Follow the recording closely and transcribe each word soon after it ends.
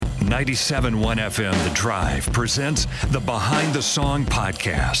97.1 FM The Drive presents the Behind the Song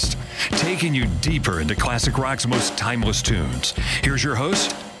podcast, taking you deeper into classic rock's most timeless tunes. Here's your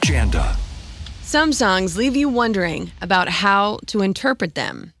host, Janda. Some songs leave you wondering about how to interpret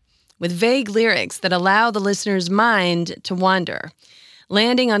them, with vague lyrics that allow the listener's mind to wander,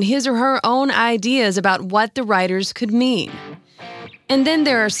 landing on his or her own ideas about what the writers could mean. And then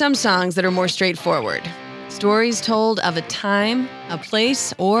there are some songs that are more straightforward. Stories told of a time, a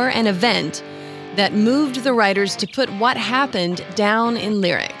place, or an event that moved the writers to put what happened down in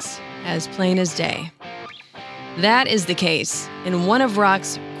lyrics, as plain as day. That is the case in one of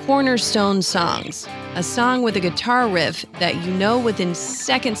rock's cornerstone songs, a song with a guitar riff that you know within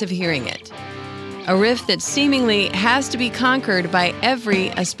seconds of hearing it. A riff that seemingly has to be conquered by every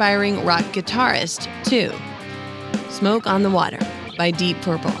aspiring rock guitarist, too. Smoke on the Water by Deep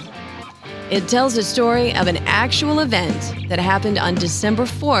Purple. It tells a story of an actual event that happened on December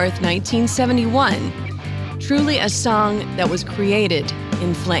 4th, 1971. Truly a song that was created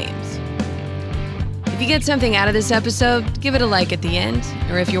in flames. If you get something out of this episode, give it a like at the end.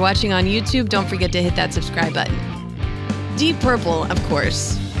 Or if you're watching on YouTube, don't forget to hit that subscribe button. Deep Purple, of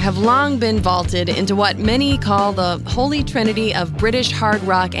course, have long been vaulted into what many call the holy trinity of British hard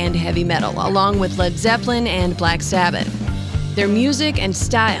rock and heavy metal, along with Led Zeppelin and Black Sabbath. Their music and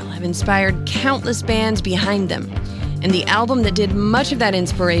style have inspired countless bands behind them, and the album that did much of that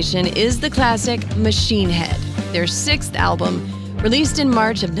inspiration is the classic Machine Head, their sixth album, released in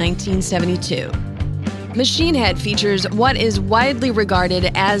March of 1972. Machine Head features what is widely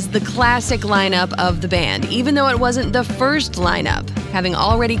regarded as the classic lineup of the band, even though it wasn't the first lineup, having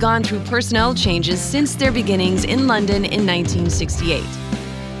already gone through personnel changes since their beginnings in London in 1968.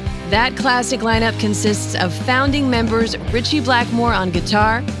 That classic lineup consists of founding members Ritchie Blackmore on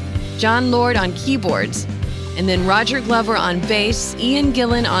guitar, John Lord on keyboards, and then Roger Glover on bass, Ian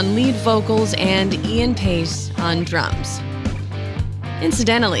Gillan on lead vocals, and Ian Pace on drums.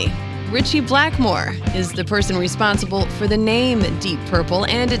 Incidentally, Ritchie Blackmore is the person responsible for the name Deep Purple,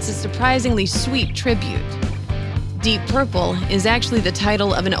 and it's a surprisingly sweet tribute. Deep Purple is actually the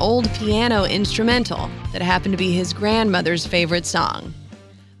title of an old piano instrumental that happened to be his grandmother's favorite song.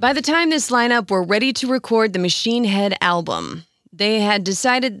 By the time this lineup were ready to record the Machine Head album, they had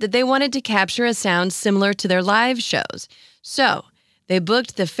decided that they wanted to capture a sound similar to their live shows. So, they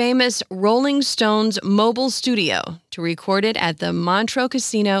booked the famous Rolling Stones mobile studio to record it at the Montreux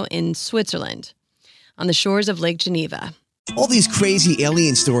Casino in Switzerland, on the shores of Lake Geneva. All these crazy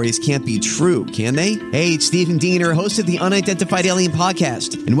alien stories can't be true, can they? Hey, it's Stephen Diener, host of the Unidentified Alien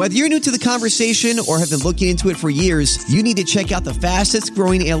Podcast. And whether you're new to the conversation or have been looking into it for years, you need to check out the fastest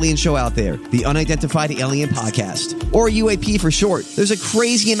growing alien show out there, the Unidentified Alien Podcast, or UAP for short. There's a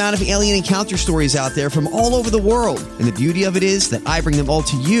crazy amount of alien encounter stories out there from all over the world. And the beauty of it is that I bring them all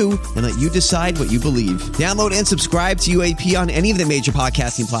to you and let you decide what you believe. Download and subscribe to UAP on any of the major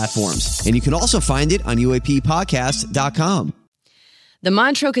podcasting platforms. And you can also find it on UAPpodcast.com. The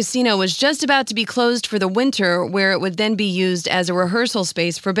Montreux Casino was just about to be closed for the winter, where it would then be used as a rehearsal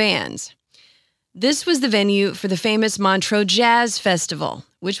space for bands. This was the venue for the famous Montreux Jazz Festival,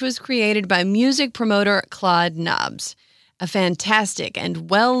 which was created by music promoter Claude Nobs, a fantastic and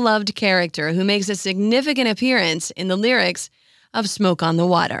well-loved character who makes a significant appearance in the lyrics of Smoke on the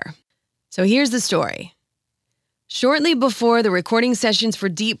Water. So here's the story. Shortly before the recording sessions for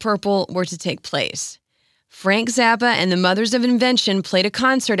Deep Purple were to take place, Frank Zappa and the Mothers of Invention played a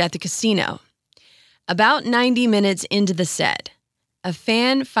concert at the casino. About 90 minutes into the set, a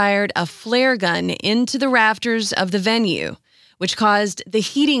fan fired a flare gun into the rafters of the venue, which caused the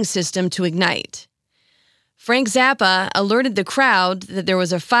heating system to ignite. Frank Zappa alerted the crowd that there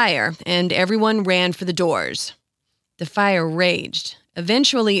was a fire, and everyone ran for the doors. The fire raged,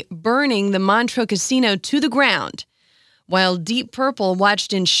 eventually burning the Montreux Casino to the ground, while Deep Purple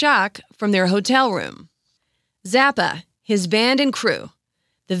watched in shock from their hotel room. Zappa, his band and crew,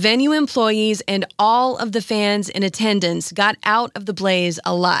 the venue employees, and all of the fans in attendance got out of the blaze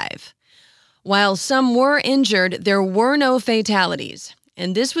alive. While some were injured, there were no fatalities,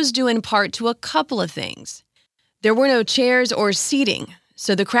 and this was due in part to a couple of things. There were no chairs or seating,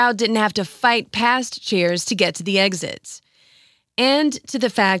 so the crowd didn't have to fight past chairs to get to the exits, and to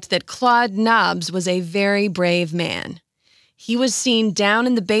the fact that Claude Nobs was a very brave man. He was seen down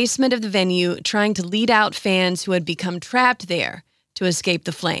in the basement of the venue trying to lead out fans who had become trapped there to escape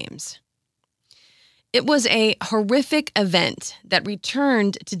the flames. It was a horrific event that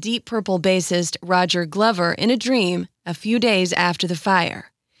returned to Deep Purple bassist Roger Glover in a dream a few days after the fire.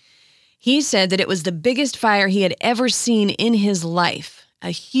 He said that it was the biggest fire he had ever seen in his life,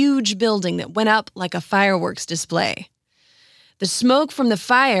 a huge building that went up like a fireworks display. The smoke from the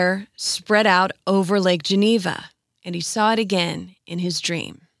fire spread out over Lake Geneva, and he saw it again in his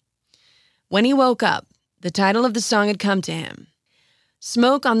dream. When he woke up, the title of the song had come to him.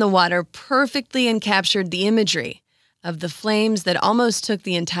 Smoke on the Water perfectly encaptured the imagery of the flames that almost took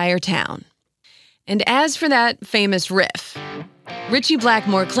the entire town. And as for that famous riff, Ritchie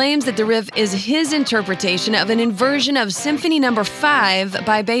Blackmore claims that the riff is his interpretation of an inversion of Symphony No. 5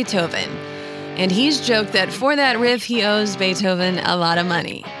 by Beethoven. And he's joked that for that riff, he owes Beethoven a lot of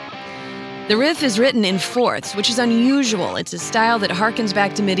money. The riff is written in fourths, which is unusual. It's a style that harkens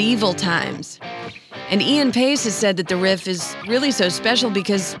back to medieval times. And Ian Paice has said that the riff is really so special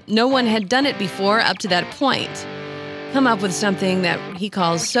because no one had done it before up to that point. Come up with something that he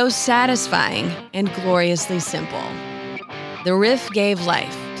calls so satisfying and gloriously simple. The riff gave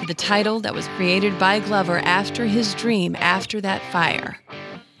life to the title that was created by Glover after his dream after that fire.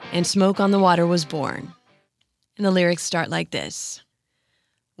 And Smoke on the Water was born. And the lyrics start like this.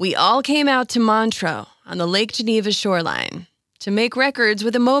 We all came out to Montreux on the Lake Geneva shoreline to make records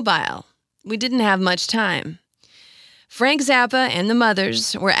with a mobile. We didn't have much time. Frank Zappa and the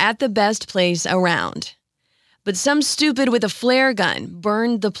Mothers were at the best place around. But some stupid with a flare gun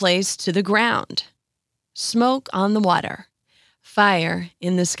burned the place to the ground. Smoke on the water, fire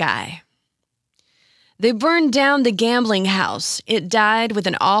in the sky. They burned down the gambling house. It died with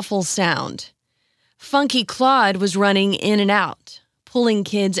an awful sound. Funky Claude was running in and out, pulling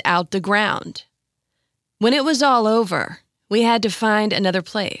kids out the ground. When it was all over, we had to find another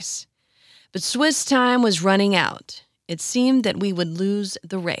place. But Swiss time was running out. It seemed that we would lose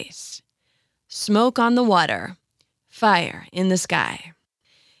the race. Smoke on the water, fire in the sky.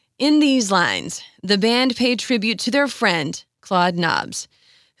 In these lines, the band paid tribute to their friend, Claude Nobbs,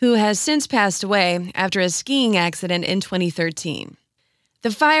 who has since passed away after a skiing accident in 2013.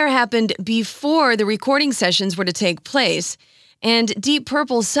 The fire happened before the recording sessions were to take place, and Deep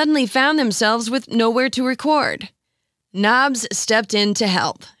Purple suddenly found themselves with nowhere to record. Nobbs stepped in to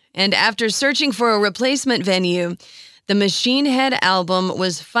help, and after searching for a replacement venue, the Machine Head album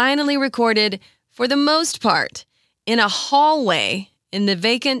was finally recorded, for the most part, in a hallway in the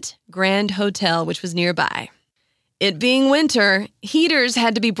vacant Grand Hotel, which was nearby. It being winter, heaters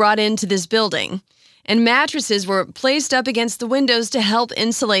had to be brought into this building, and mattresses were placed up against the windows to help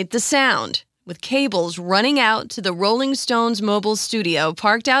insulate the sound, with cables running out to the Rolling Stones mobile studio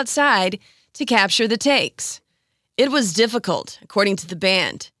parked outside to capture the takes. It was difficult, according to the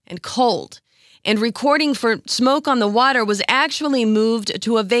band, and cold, and recording for Smoke on the Water was actually moved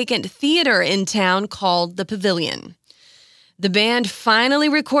to a vacant theater in town called the Pavilion. The band finally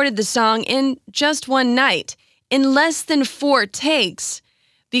recorded the song in just one night, in less than 4 takes,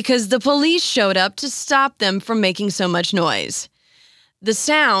 because the police showed up to stop them from making so much noise. The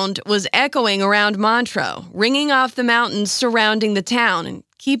sound was echoing around Montreux, ringing off the mountains surrounding the town and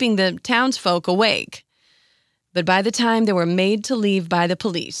keeping the townsfolk awake. But by the time they were made to leave by the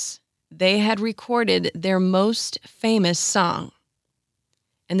police, they had recorded their most famous song.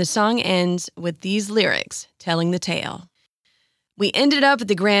 And the song ends with these lyrics telling the tale. We ended up at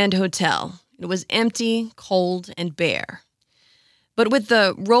the Grand Hotel. It was empty, cold, and bare. But with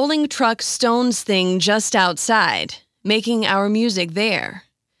the rolling truck Stones thing just outside, making our music there.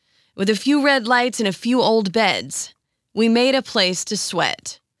 With a few red lights and a few old beds, we made a place to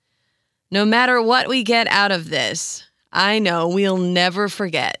sweat. No matter what we get out of this, I know we'll never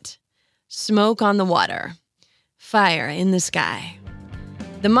forget. Smoke on the water, fire in the sky.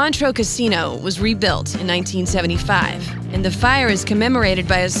 The Montreux Casino was rebuilt in 1975, and the fire is commemorated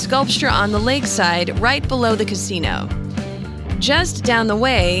by a sculpture on the lakeside right below the casino. Just down the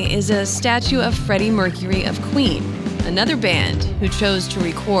way is a statue of Freddie Mercury of Queen, another band who chose to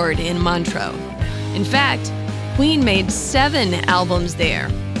record in Montreux. In fact, Queen made 7 albums there,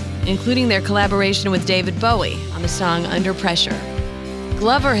 including their collaboration with David Bowie on the song Under Pressure.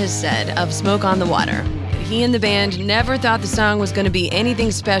 Glover has said of Smoke on the Water that he and the band never thought the song was going to be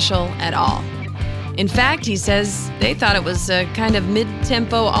anything special at all. In fact, he says they thought it was a kind of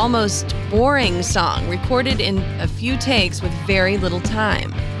mid-tempo, almost boring song recorded in a few takes with very little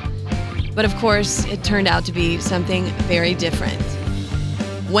time. But of course, it turned out to be something very different.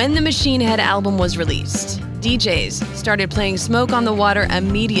 When the Machine Head album was released, DJs started playing Smoke on the Water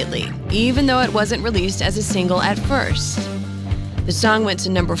immediately, even though it wasn't released as a single at first. The song went to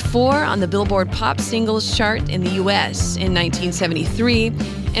number 4 on the Billboard Pop Singles chart in the US in 1973,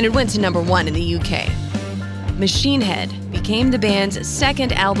 and it went to number 1 in the UK. Machine Head became the band's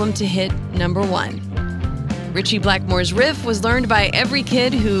second album to hit number 1. Ritchie Blackmore's riff was learned by every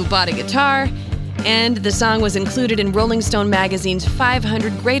kid who bought a guitar, and the song was included in Rolling Stone magazine's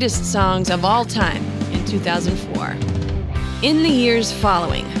 500 Greatest Songs of All Time in 2004. In the years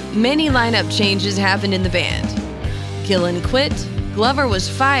following, many lineup changes happened in the band. Gillan quit, Glover was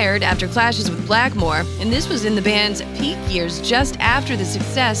fired after clashes with Blackmore, and this was in the band's peak years just after the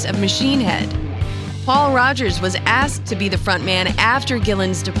success of Machine Head. Paul Rodgers was asked to be the frontman after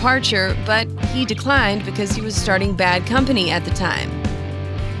Gillan's departure, but he declined because he was starting Bad Company at the time.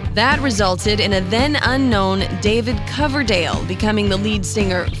 That resulted in a then unknown David Coverdale becoming the lead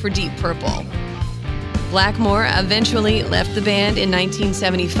singer for Deep Purple. Blackmore eventually left the band in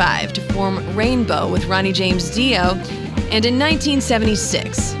 1975 to form Rainbow with Ronnie James Dio, and in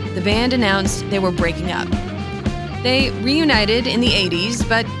 1976, the band announced they were breaking up. They reunited in the 80s,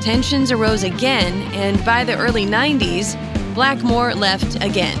 but tensions arose again, and by the early 90s, Blackmore left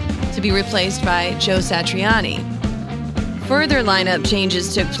again to be replaced by Joe Satriani. Further lineup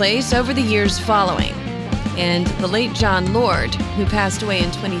changes took place over the years following, and the late Jon Lord, who passed away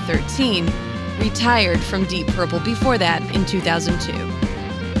in 2013, retired from Deep Purple before that in 2002.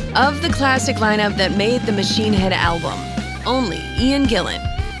 Of the classic lineup that made the Machine Head album, only Ian Gillan,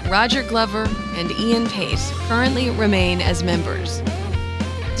 Roger Glover, and Ian Pace currently remain as members.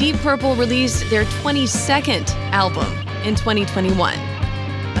 Deep Purple released their 22nd album in 2021,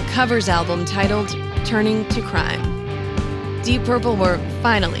 a covers album titled Turning to Crime. Deep Purple were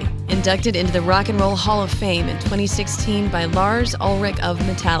finally inducted into the Rock and Roll Hall of Fame in 2016 by Lars Ulrich of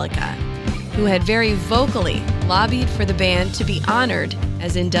Metallica, who had very vocally lobbied for the band to be honored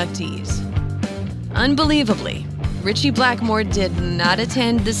as inductees. Unbelievably, Ritchie Blackmore did not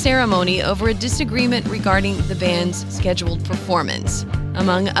attend the ceremony over a disagreement regarding the band's scheduled performance,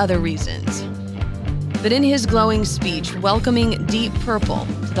 among other reasons. But in his glowing speech welcoming Deep Purple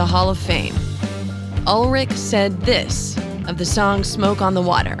to the Hall of Fame, Ulrich said this of the song Smoke on the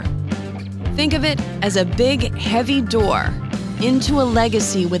Water: "Think of it as a big, heavy door into a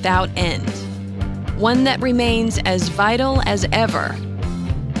legacy without end, one that remains as vital as ever,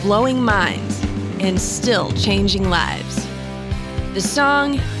 blowing minds and still changing lives." The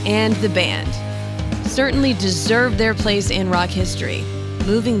song and the band certainly deserve their place in rock history,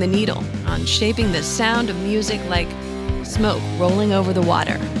 moving the needle on shaping the sound of music like smoke rolling over the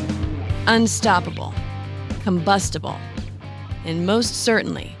water. Unstoppable, combustible, and most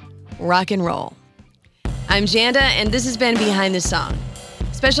certainly rock and roll. I'm Janda, and this has been Behind the Song.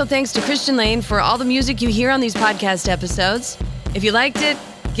 Special thanks to Christian Lane for all the music you hear on these podcast episodes. If you liked it,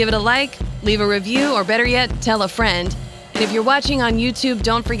 give it a like, leave a review, or better yet, tell a friend. And if you're watching on YouTube,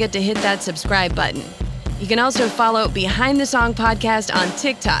 don't forget to hit that subscribe button. You can also follow Behind the Song podcast on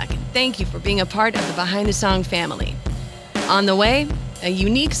TikTok. Thank you for being a part of the Behind the Song family. On the way, a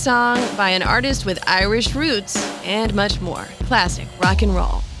unique song by an artist with Irish roots, and much more. Classic rock and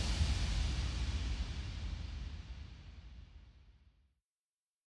roll.